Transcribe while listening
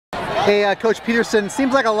Hey, Coach Petersen,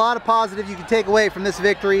 seems like a lot of positive you can take away from this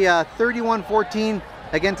victory, 31-14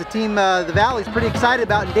 against a team the Valley's pretty excited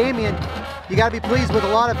about. And Damien, you got to be pleased with a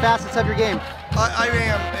lot of facets of your game. I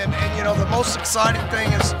am, and you know, the most exciting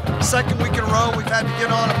thing is second week in a row we've had to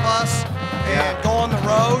get on a bus and go on the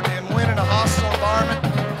road and win in a hostile environment.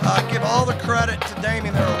 Give all the credit to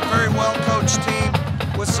Damien. They're a very well-coached team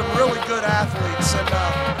with some really good athletes, and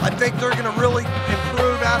I think they're going to really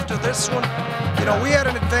improve after this one. You know, we had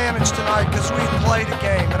an advantage tonight because we played a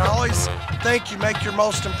game, and I always think you make your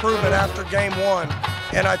most improvement after game one,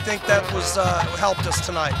 and I think that was helped us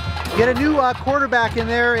tonight. Get a new quarterback in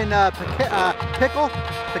there in Pickle.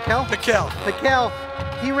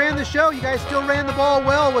 He ran the show. You guys still ran the ball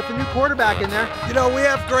well with the new quarterback in there. You know, we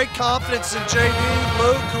have great confidence in JD,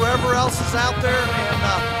 Luke, whoever else is out there,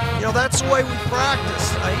 and you know, that's the way we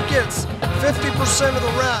practice. He gets 50% of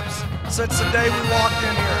the reps since the day we walked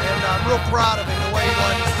in here, and I'm real proud of him, the way he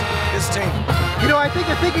runs his team. You know, I think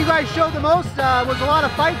the thing you guys showed the most was a lot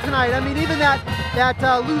of fight tonight. I mean, even that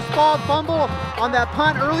loose ball fumble on that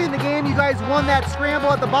punt early in the game, you guys won that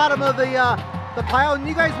scramble at the bottom of the pile, and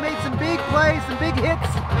you guys made some big plays, some big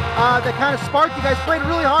hits that kind of sparked. You guys played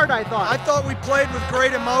really hard, I thought. I thought we played with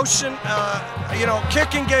great emotion. You know,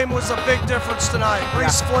 kicking game was a big difference tonight.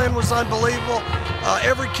 Reese Flynn was unbelievable.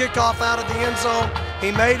 Every kickoff out of the end zone, he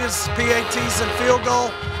made his PATs and field goal,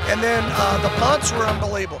 and then the punts were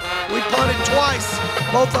unbelievable. We punted twice.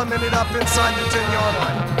 Both of them ended up inside the 10-yard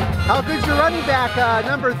line. How good's your running back,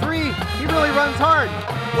 number 3? He really runs hard.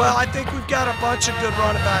 Well, I think we've got a bunch of good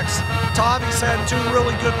running backs. Tavi's had 2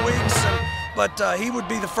 really good weeks, but he would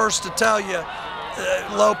be the first to tell you.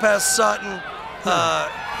 Lopez, Sutton,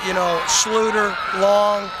 you know, Schluter,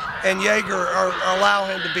 Long, and Yeager allow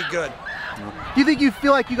him to be good. Do you think you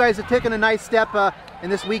feel like you guys have taken a nice step in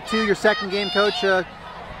this week 2, your second game, Coach?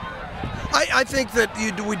 I think that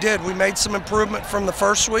we did. We made some improvement from the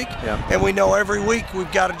first week, and we know every week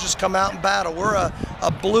we've got to just come out and battle. We're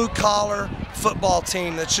a blue-collar football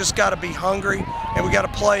team that's just got to be hungry, and we got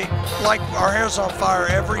to play like our hair's on fire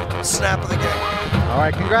every snap of the game. All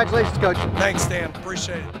right, congratulations, Coach. Thanks, Dan.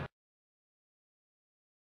 Appreciate it.